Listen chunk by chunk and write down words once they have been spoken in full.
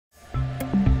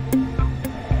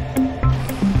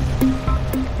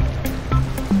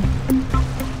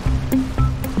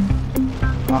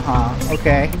Uh-huh.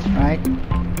 Okay. Right.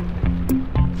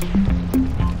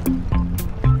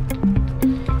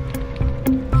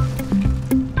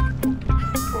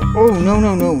 Oh, no,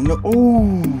 no, no, no.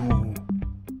 Oh.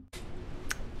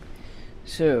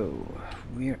 So,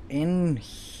 we're in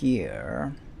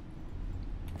here.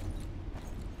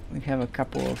 We have a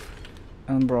couple of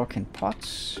unbroken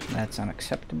pots. That's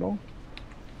unacceptable.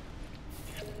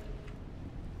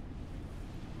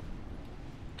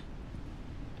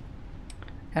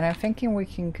 And I'm thinking we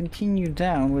can continue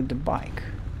down with the bike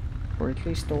for at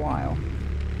least a while.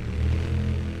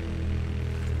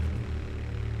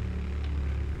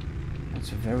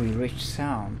 That's a very rich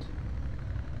sound.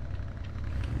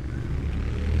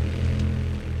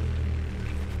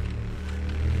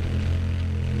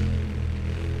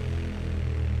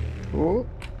 Oh,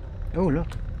 oh look.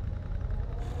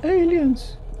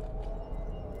 Aliens!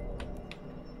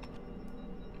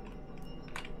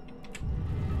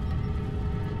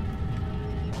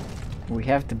 We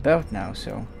have the belt now,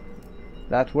 so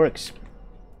that works.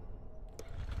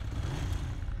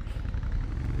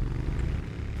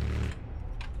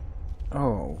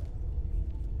 Oh.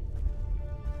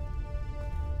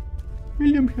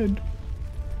 William head.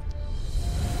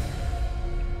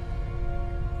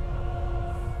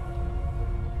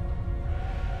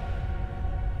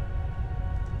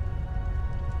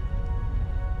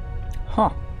 Huh.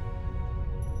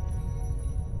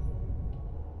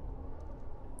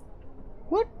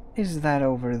 What is that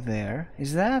over there?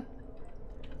 Is that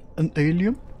an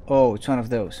alien? Oh, it's one of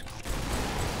those.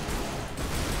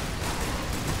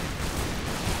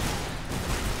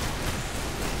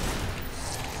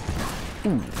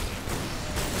 Ooh.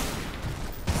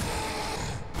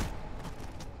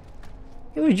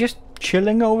 He was just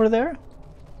chilling over there.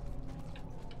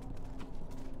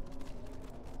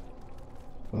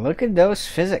 Look at those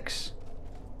physics.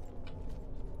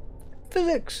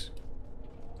 Physics.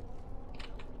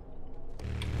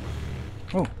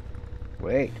 Oh,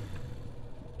 wait.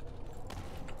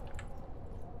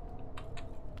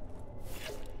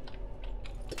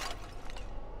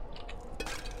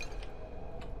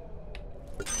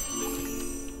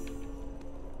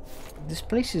 This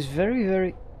place is very,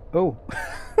 very... Oh.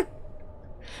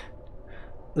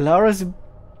 Lara's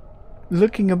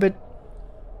looking a bit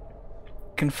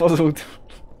confuzzled.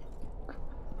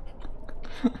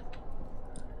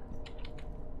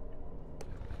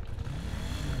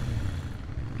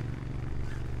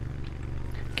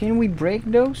 Can we break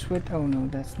those with... Oh no,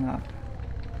 that's not.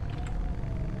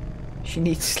 She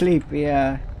needs sleep,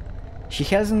 yeah. She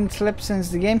hasn't slept since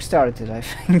the game started, I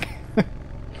think.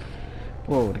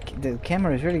 Whoa, the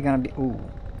camera is really gonna be... Ooh.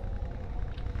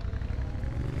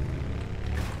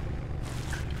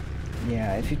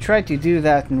 Yeah, if you try to do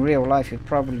that in real life, you'd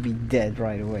probably be dead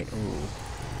right away. Ooh.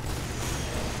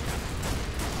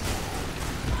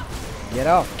 Get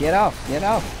off, get off, get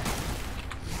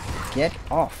off. Get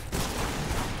off.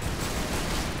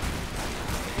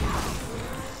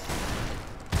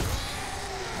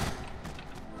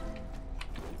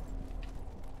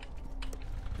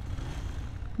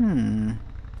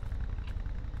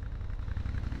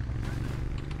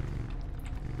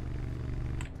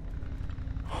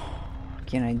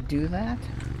 Can I do that?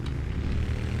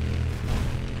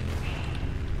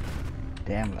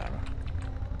 Damn, Lara.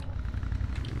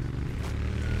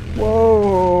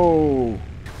 Whoa!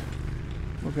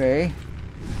 Okay.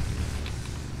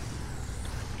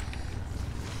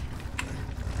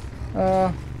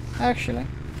 Actually.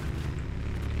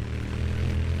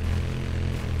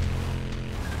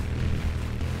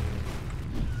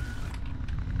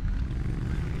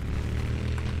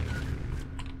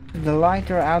 The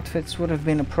lighter outfits would have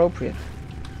been appropriate.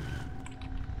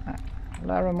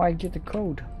 Lara might get the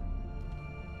code.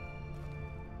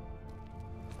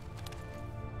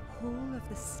 Hall of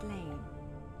the Slain.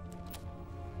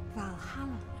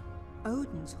 Valhalla,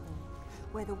 Odin's Hall,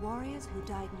 where the warriors who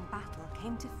died in battle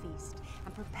came to feast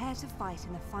and prepare to fight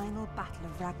in the final battle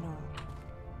of Ragnarok.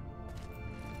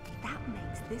 That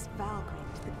makes this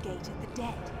Valgrind the Gate of the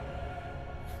Dead.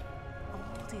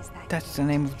 Old is that That's the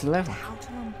name of the level. How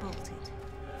to unbolt it,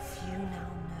 few now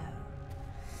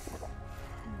know.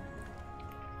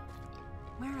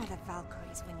 Where are the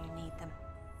Valkyries when you need them?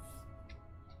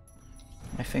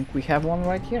 I think we have one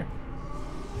right here.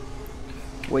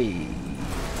 Wait.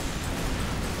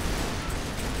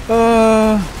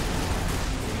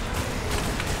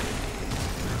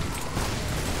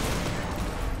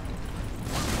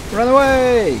 Run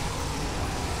away!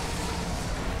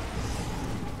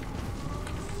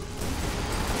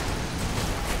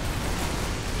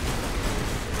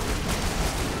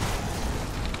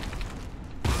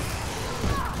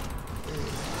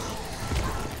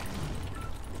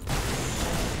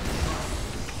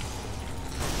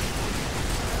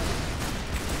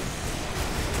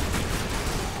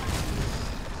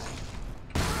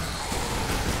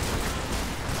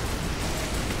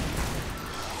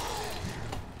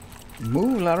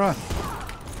 Move, Lara.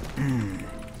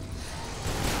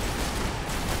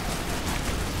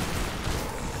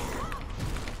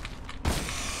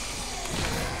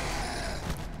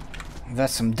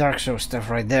 That's some Dark Souls stuff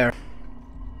right there.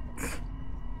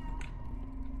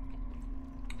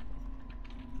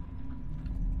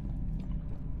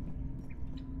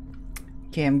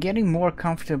 Okay, I'm getting more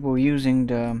comfortable using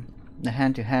the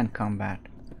hand-to-hand combat.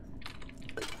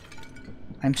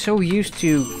 I'm so used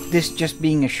to this just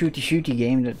being a shooty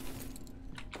game that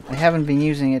I haven't been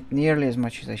using it nearly as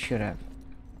much as I should have.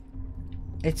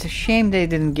 It's a shame they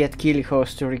didn't get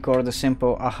Kilikos to record a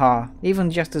simple aha,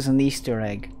 even just as an Easter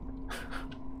egg.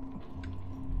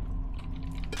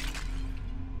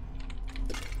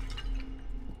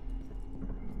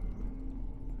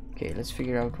 Okay, let's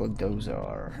figure out what those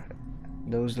are.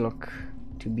 Those look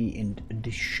to be in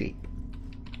this shape.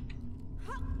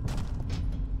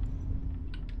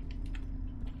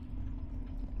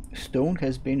 Stone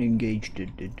has been engaged.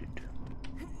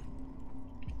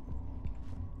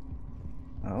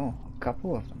 Oh, a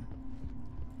couple of them.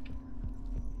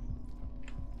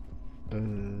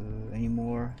 Any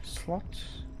more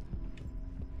slots?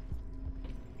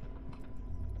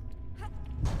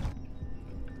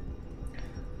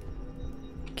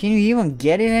 Can you even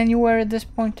get it anywhere at this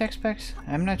point, TechSpecs?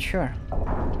 I'm not sure.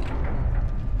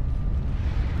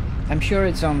 I'm sure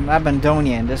it's on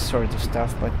Abandonia and this sort of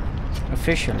stuff, but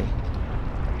officially.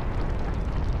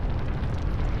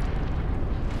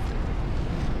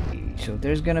 So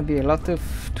there's gonna be a lot of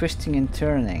twisting and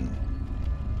turning.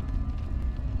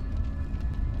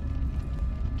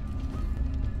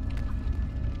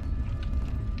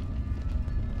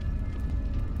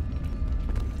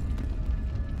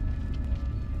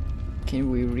 Can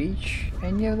we reach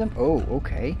any of them? Oh,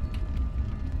 okay.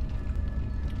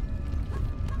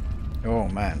 Oh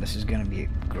man, this is gonna be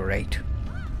great.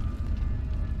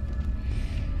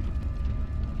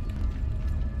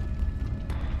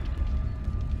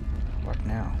 What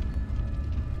now?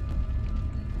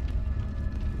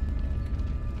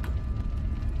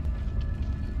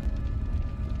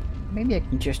 Maybe I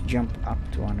can just jump up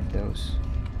to one of those.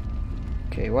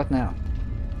 Okay, what now?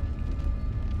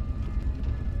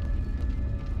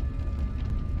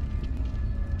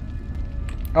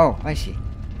 Oh, I see.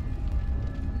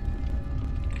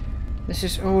 This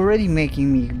is already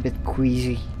making me a bit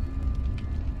queasy.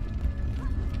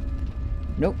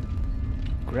 Nope.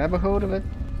 Grab a hold of it.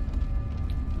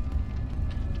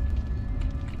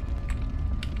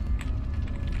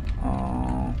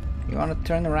 Oh, you want to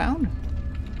turn around?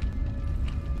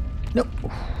 Nope.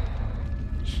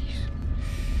 Jeez.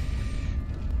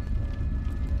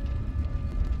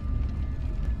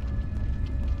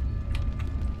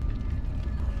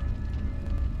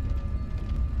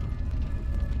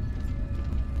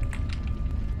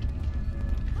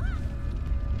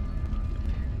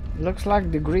 Looks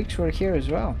like the Greeks were here as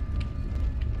well.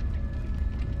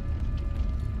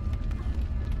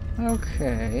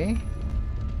 Okay.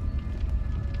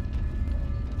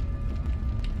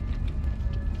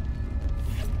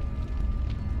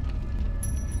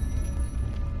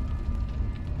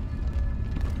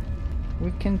 We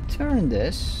can turn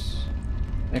this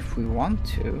if we want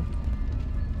to.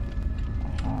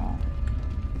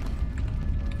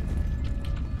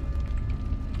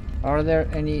 Are there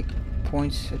any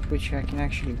points at which I can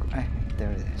actually go?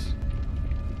 There it is.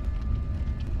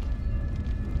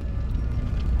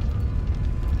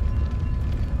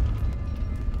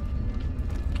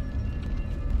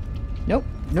 Nope,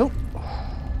 nope.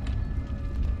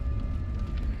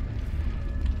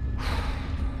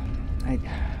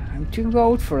 I'm too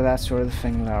old for that sort of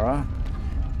thing, Lara.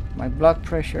 My blood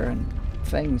pressure and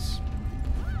things.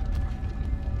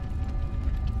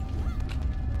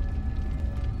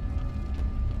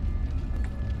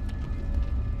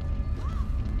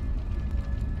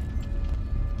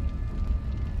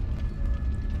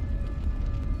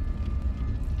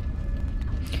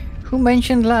 Who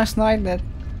mentioned last night that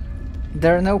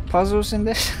there are no puzzles in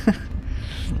this?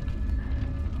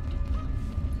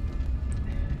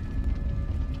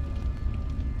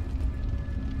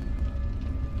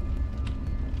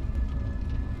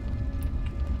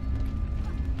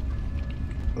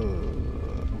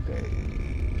 Okay.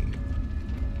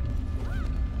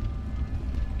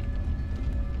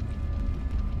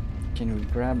 Can we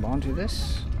grab onto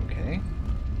this? Okay.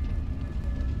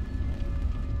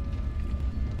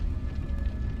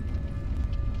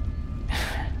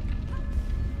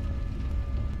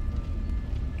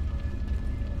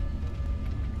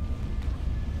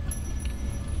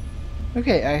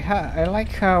 Okay, I like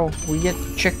how we get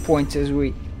checkpoints as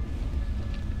we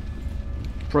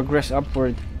progress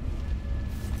upward.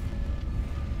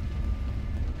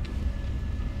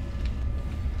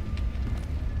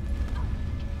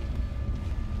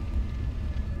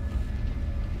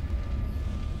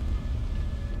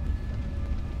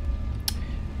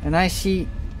 And I see...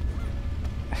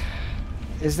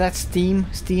 Is that steam?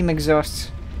 Steam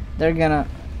exhausts. They're gonna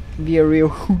be a real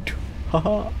hoot.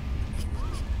 Haha.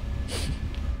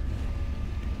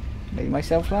 Made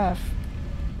myself laugh.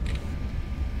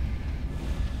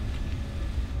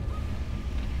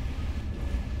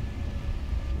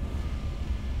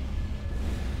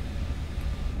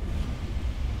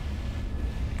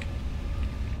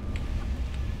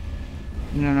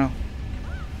 No.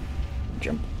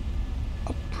 Jump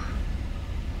up.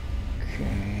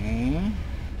 Okay.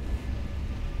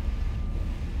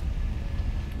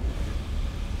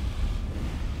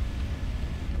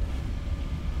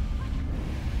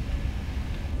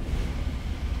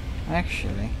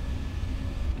 Actually,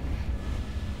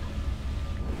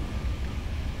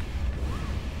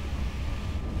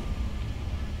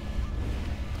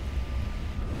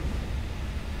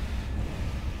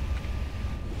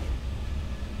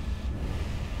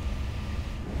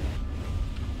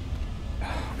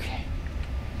 okay.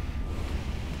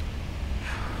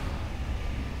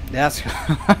 That's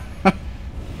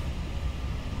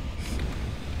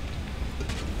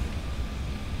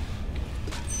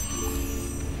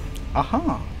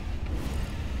aha.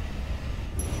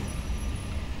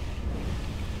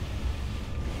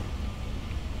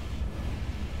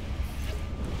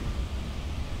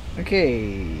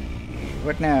 Okay,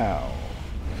 what now?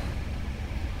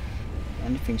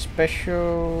 Anything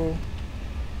special?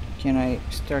 Can I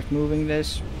start moving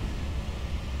this?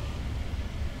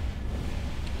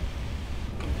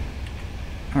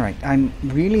 Alright, I'm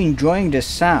really enjoying this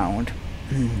sound.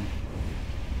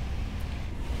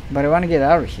 But I want to get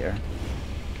out of here.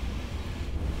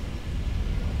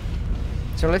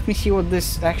 So let me see what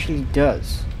this actually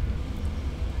does.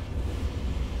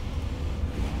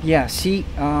 Yeah, see,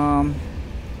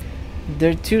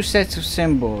 there are two sets of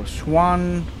symbols.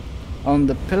 One on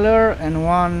the pillar and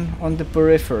one on the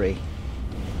periphery.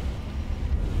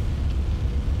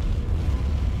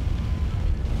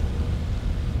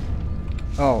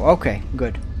 Oh, okay,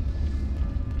 good.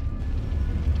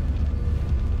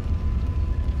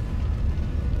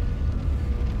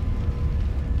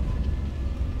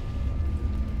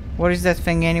 What is that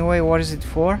thing anyway? What is it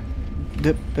for?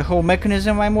 The whole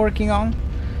mechanism I'm working on?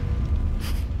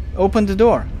 Open the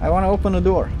door. I want to open the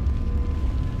door.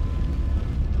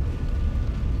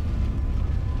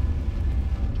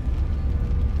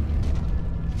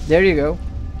 There you go.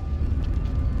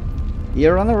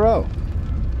 Year on a row.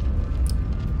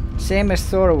 Same as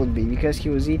Thor would be, because he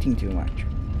was eating too much.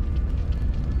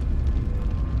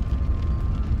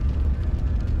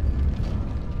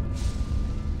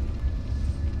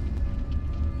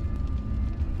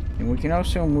 And we can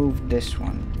also move this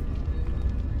one.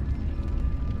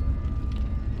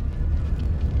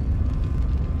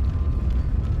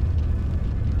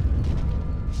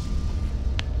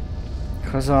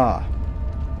 Huzzah!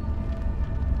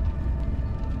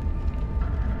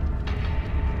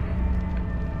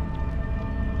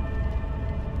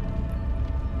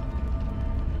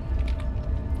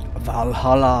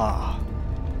 Valhalla!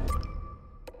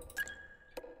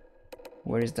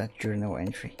 Where is that journal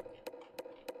entry?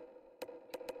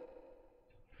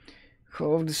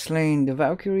 Hall of the Slain. The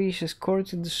Valkyries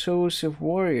escorted the souls of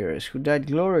warriors who died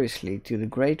gloriously to the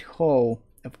great hall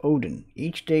of Odin.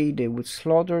 Each day they would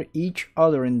slaughter each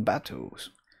other in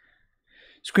battles.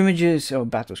 Scrimmages,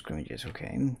 battle scrimmages,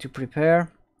 okay. To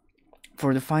prepare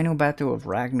for the final battle of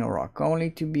Ragnarok, only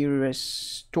to be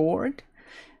restored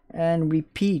and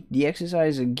repeat the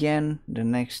exercise again the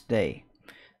next day.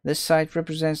 This site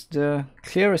represents the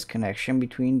clearest connection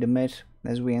between the myth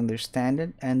as we understand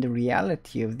it and the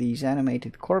reality of these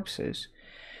animated corpses,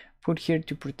 put here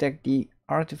to protect the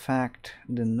artifact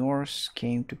the Norse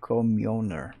came to call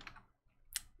Mjolnir.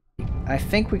 I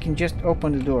think we can just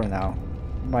open the door now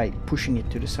by pushing it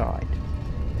to the side.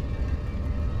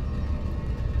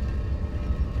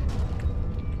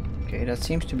 Okay, that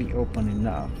seems to be open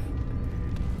enough.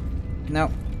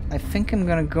 Now, I think I'm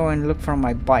gonna go and look for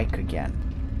my bike again.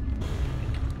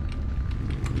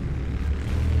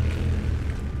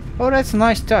 Oh, that's a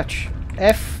nice touch.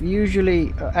 F usually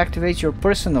activates your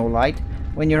personal light.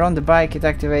 When you're on the bike, it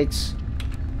activates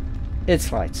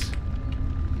its lights.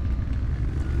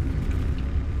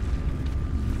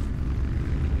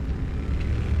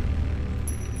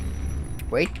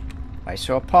 Wait, I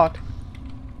saw a pot.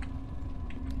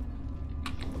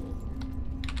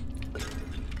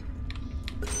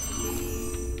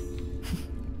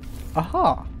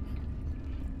 Aha!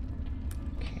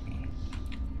 Okay.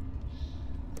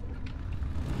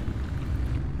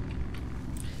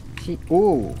 See,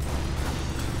 ooh.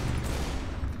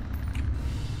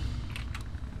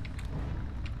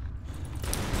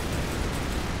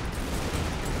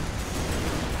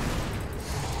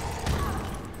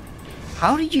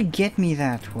 How did you get me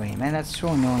that way, man? That's so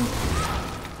annoying.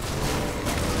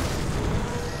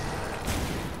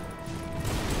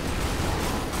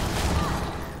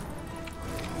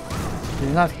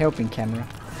 It's not helping, camera.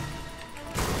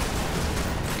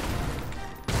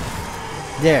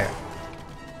 There.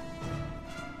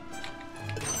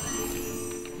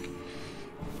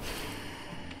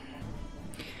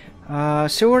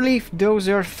 Surely those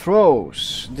are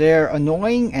throws. They're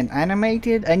annoying and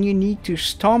animated, and you need to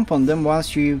stomp on them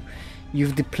once you've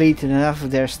depleted enough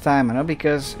of their stamina,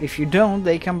 because if you don't,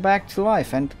 they come back to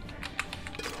life and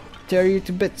tear you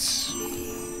to bits.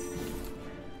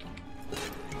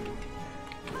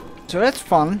 So that's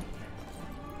fun.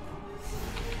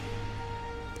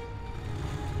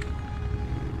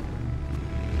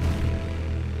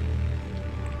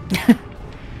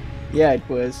 Yeah, it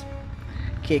was.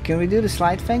 Okay, can we do the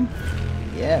slide thing?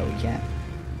 Yeah, we can.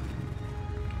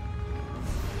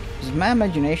 Is it my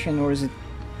imagination or is it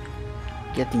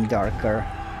getting darker?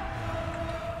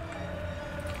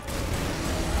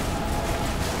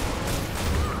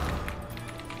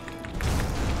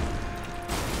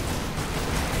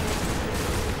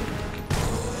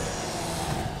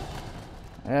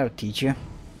 I'll teach you.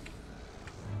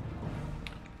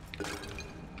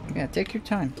 Yeah, take your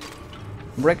time.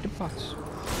 Break the pots.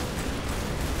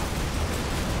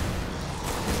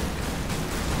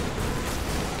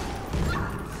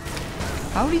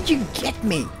 How did you get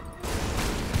me?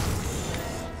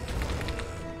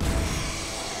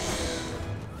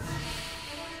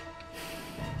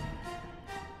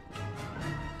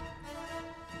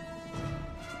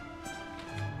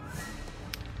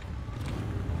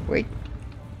 Wait.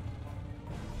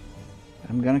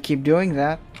 I'm gonna keep doing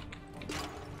that.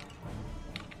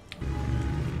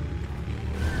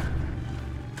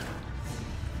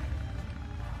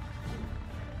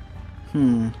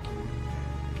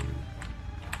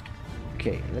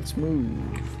 Okay, let's move.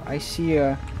 I see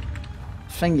a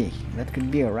thingy. That could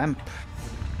be a ramp.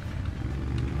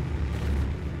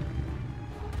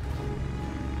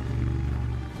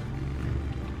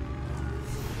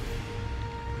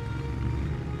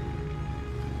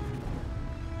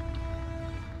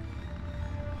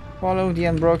 Follow the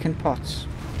unbroken pots.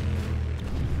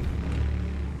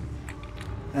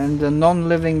 And the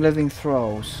non-living living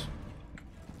throws.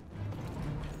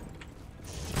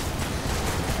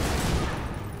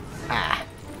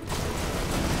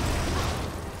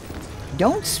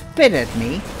 Don't spit at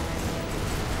me.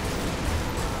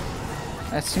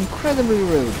 That's incredibly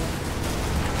rude.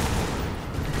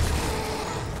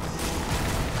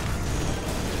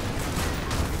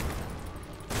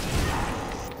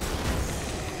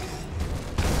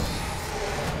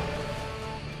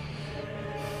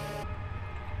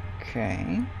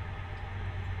 Okay.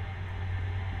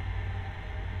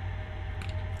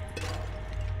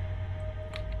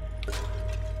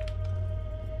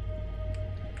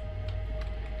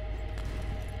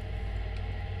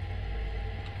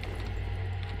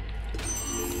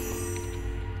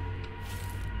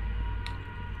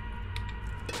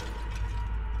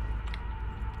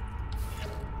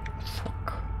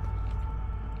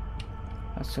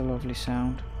 That's a lovely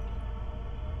sound.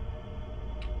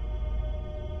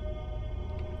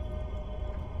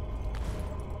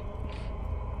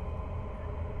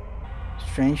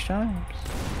 Strange times.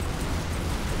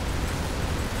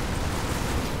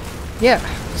 Yeah.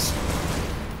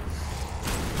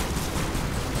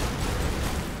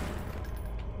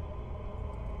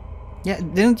 Yeah,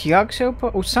 didn't Yagso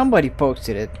oh, somebody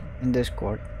posted it in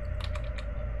Discord.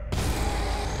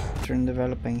 Turn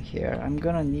developing here. I'm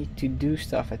gonna need to do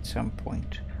stuff at some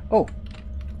point. Oh!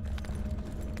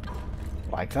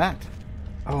 Like that.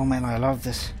 Oh man, I love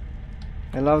this.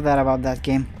 I love that about that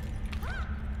game.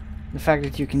 The fact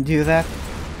that you can do that.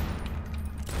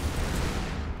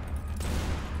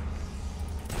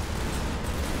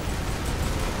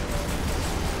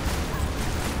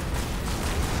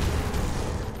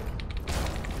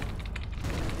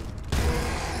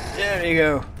 There you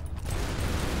go.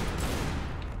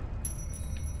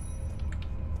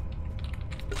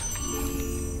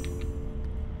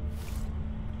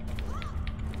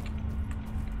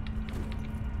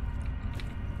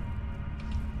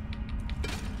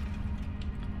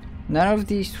 None of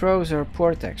these throws are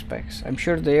Portex specs. I'm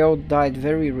sure they all died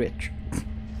very rich.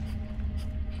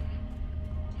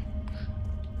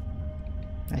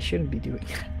 I shouldn't be doing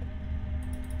that.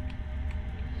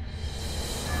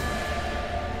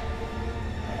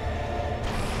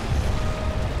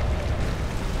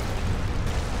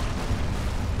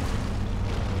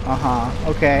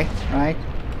 Okay, right.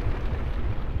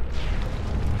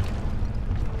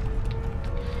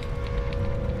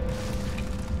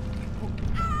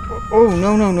 Oh,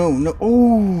 no, no, no, no.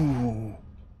 Oh.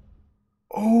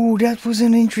 Oh, that was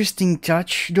an interesting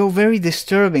touch, though very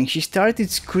disturbing. She started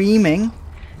screaming,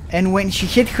 and when she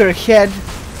hit her head,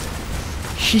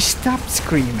 she stopped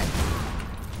screaming.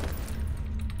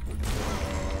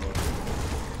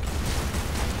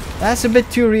 That's a bit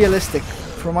too realistic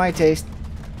for my taste.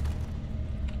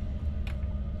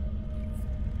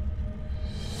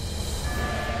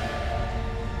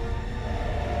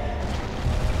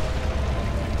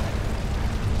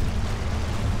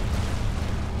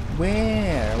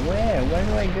 Where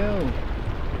do I go?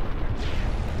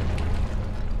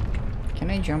 Can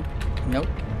I jump? Nope.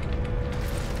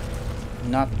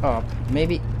 Not up.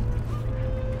 Maybe.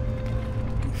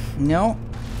 No,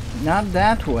 not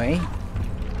that way.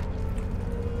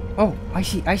 Oh, I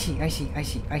see. I see.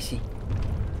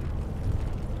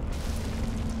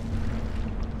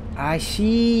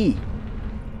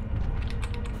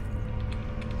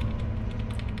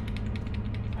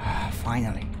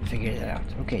 Finally, figured it out.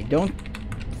 Okay, don't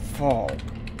fall.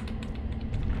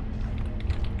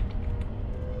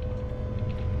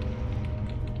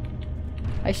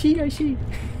 I see.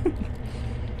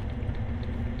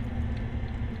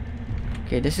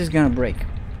 Okay, this is gonna break.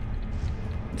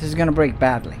 This is gonna break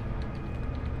badly.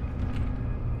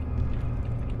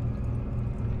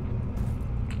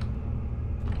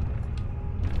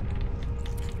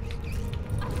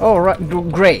 Oh, right,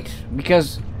 great,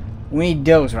 because we need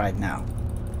those right now.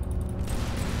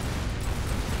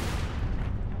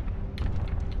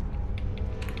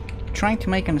 Trying to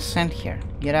make an ascent here.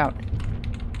 Get out.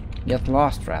 Get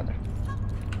lost, rather.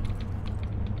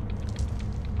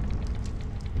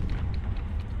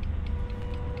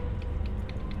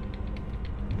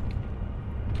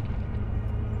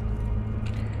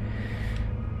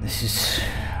 This is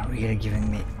really giving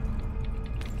me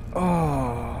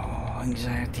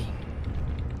anxiety.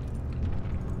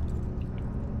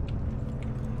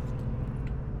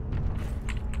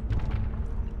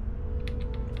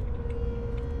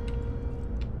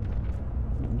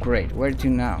 Great, where to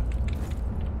now?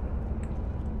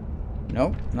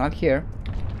 Nope, not here.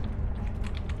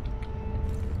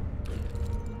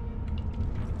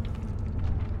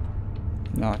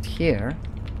 Not here.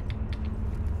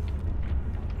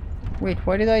 Wait,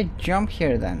 why did I jump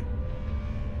here then?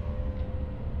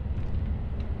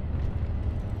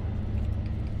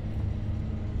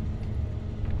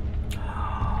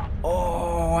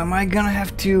 Oh, am I gonna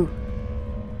have to...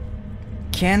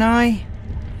 Can I?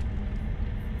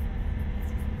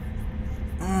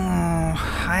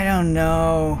 I don't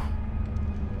know.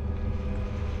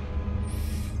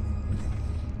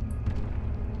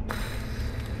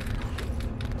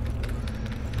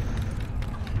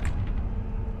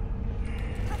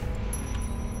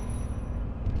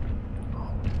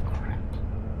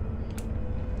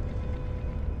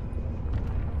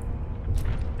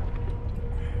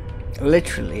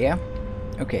 Literally, yeah?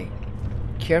 Okay.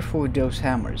 Careful with those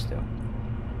hammers, though.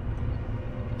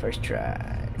 First try.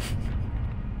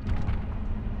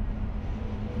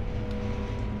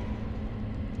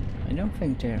 I don't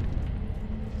think they're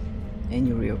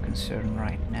any real concern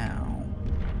right now.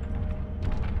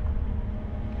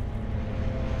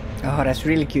 Oh, that's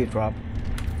really cute, Rob.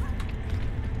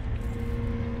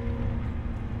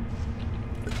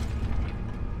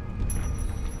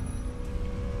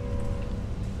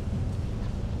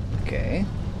 Okay.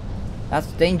 That's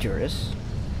dangerous.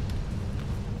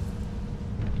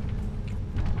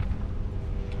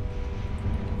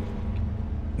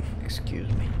 Excuse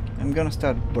me. I'm gonna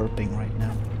start burping right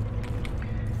now.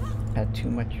 Had too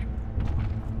much.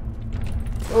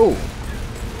 Oh!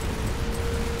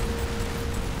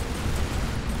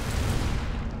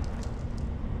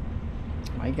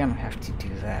 Am I gonna have to do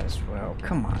that as well?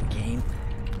 Come on, game.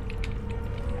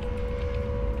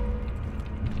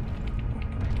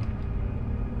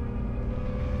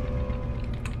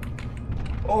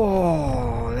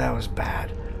 Oh, that was bad.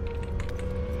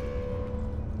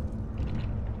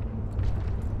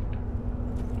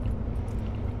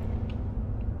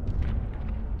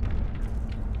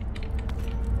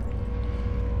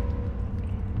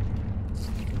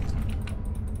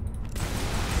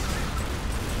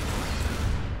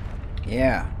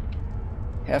 Yeah.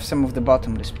 Have some of the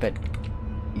bottomless pit,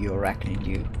 you arachnid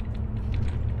you.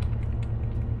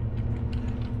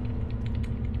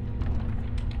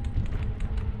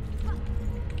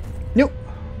 Nope.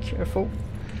 Careful.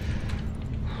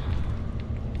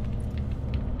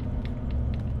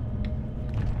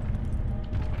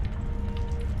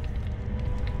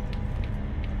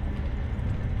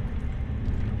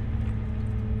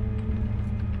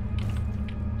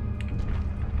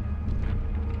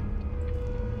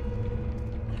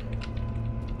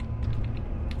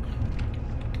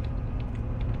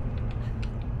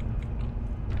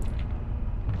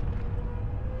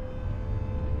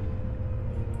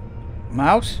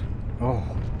 Mouse? Oh.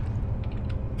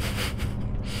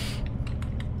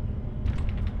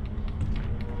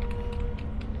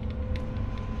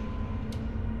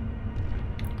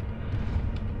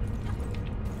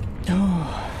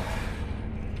 Oh.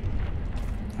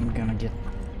 I'm gonna get...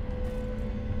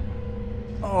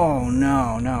 Oh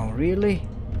no, no, really?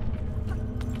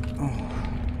 Oh.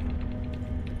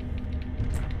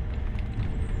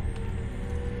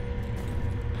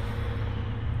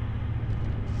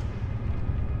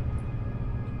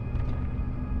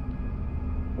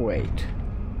 Wait.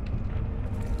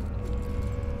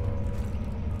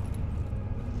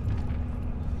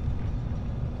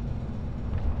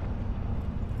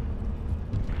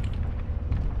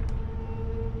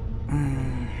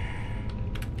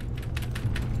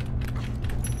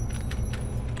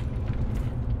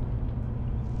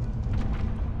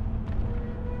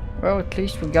 Well, at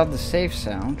least we got the safe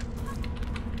sound.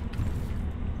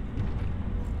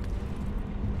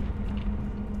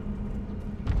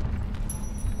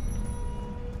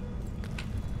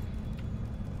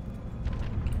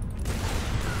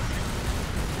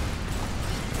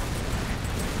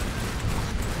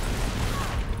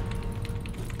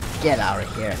 Get out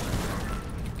of here.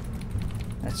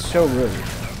 That's so rude.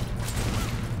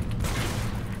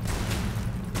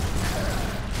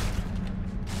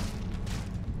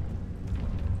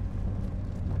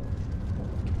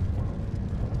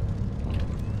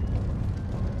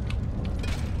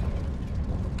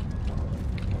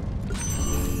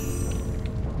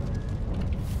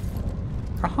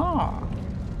 Aha!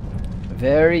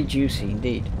 Very juicy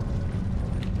indeed.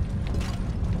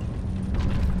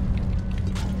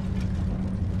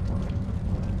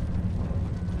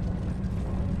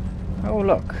 Oh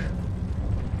look.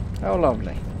 Oh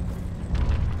lovely.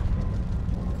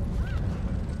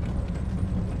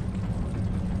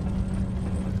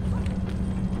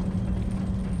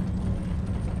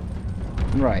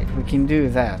 Right, we can do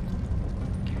that.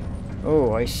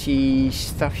 Oh, I see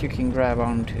stuff you can grab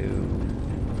onto.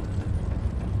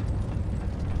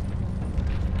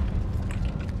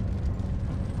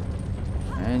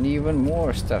 And even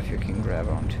more stuff you can grab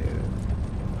onto.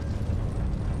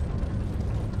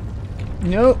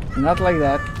 Nope, not like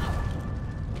that.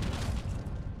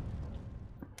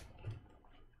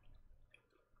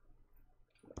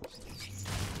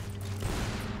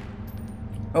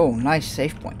 Oh, nice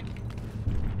save point.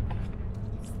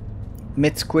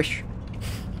 Mid squish.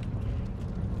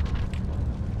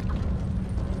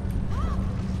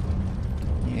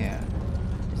 Yeah.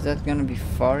 Is that gonna be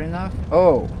far enough?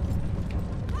 Oh,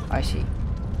 I see.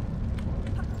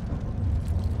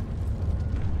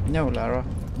 No, Lara.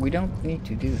 We don't need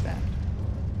to do that.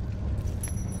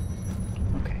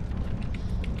 Okay.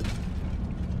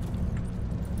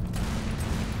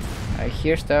 I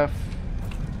hear stuff.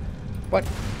 What?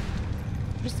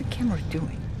 What is the camera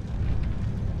doing?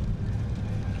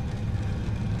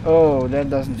 Oh, that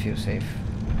doesn't feel safe.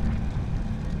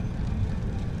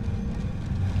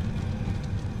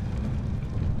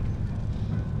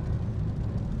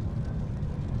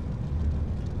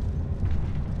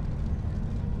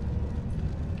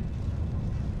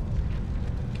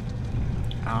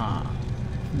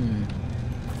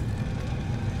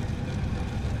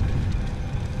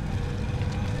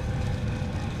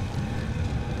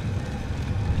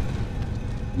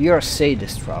 You're a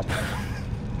sadist, Rob.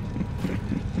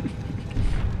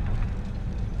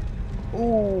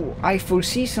 Ooh, I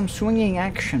foresee some swinging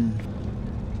action.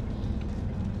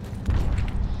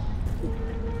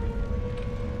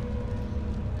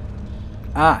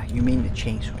 Ah, you mean the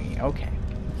chain swinging, okay.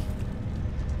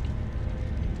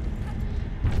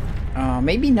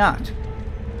 Maybe not.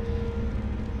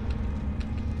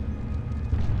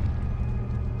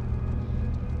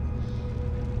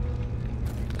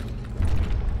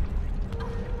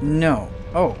 No.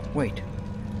 Oh, wait.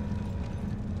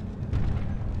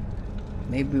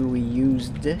 Maybe we use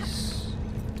this?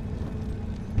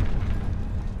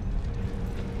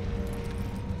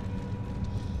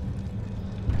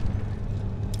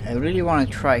 I really want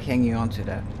to try hanging on to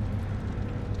that.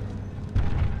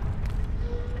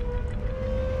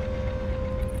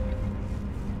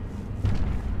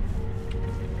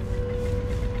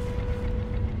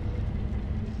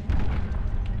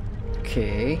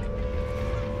 Okay.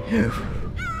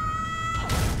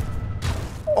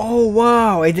 Oh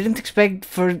wow, I didn't expect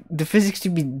for the physics to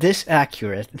be this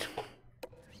accurate.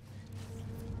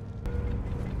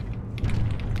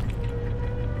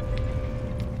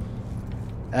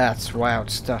 That's wild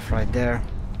stuff right there.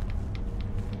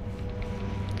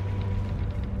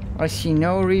 I see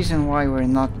no reason why we're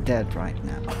not dead right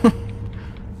now.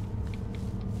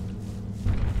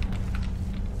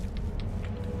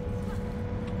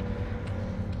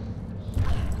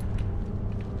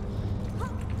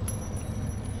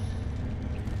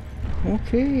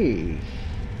 Okay.